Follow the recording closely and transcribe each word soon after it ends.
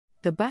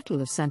The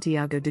Battle of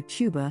Santiago de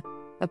Cuba,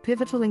 a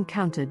pivotal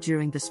encounter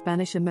during the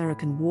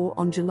Spanish-American War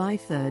on July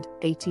 3,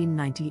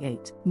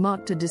 1898,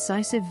 marked a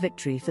decisive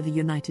victory for the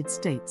United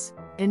States.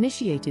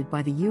 Initiated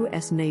by the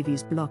U.S.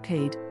 Navy's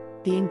blockade,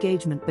 the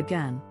engagement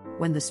began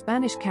when the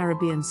Spanish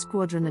Caribbean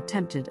Squadron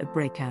attempted a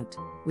breakout.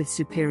 With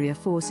superior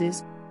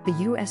forces, the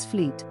U.S.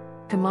 fleet,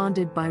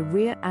 commanded by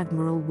Rear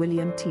Admiral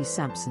William T.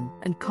 Sampson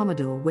and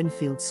Commodore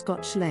Winfield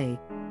Scott Schley,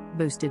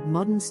 boasted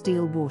modern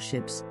steel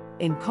warships.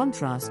 In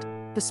contrast,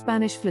 the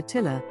Spanish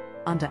flotilla,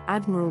 under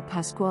Admiral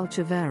Pascual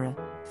Cervera,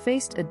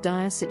 faced a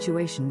dire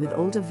situation with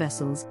older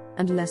vessels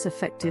and less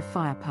effective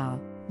firepower.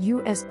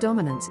 U.S.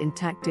 dominance in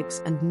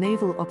tactics and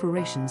naval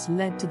operations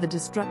led to the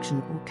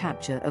destruction or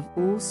capture of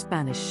all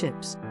Spanish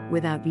ships,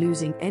 without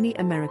losing any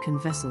American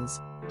vessels,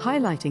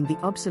 highlighting the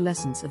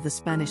obsolescence of the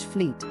Spanish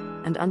fleet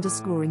and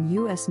underscoring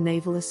U.S.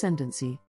 naval ascendancy.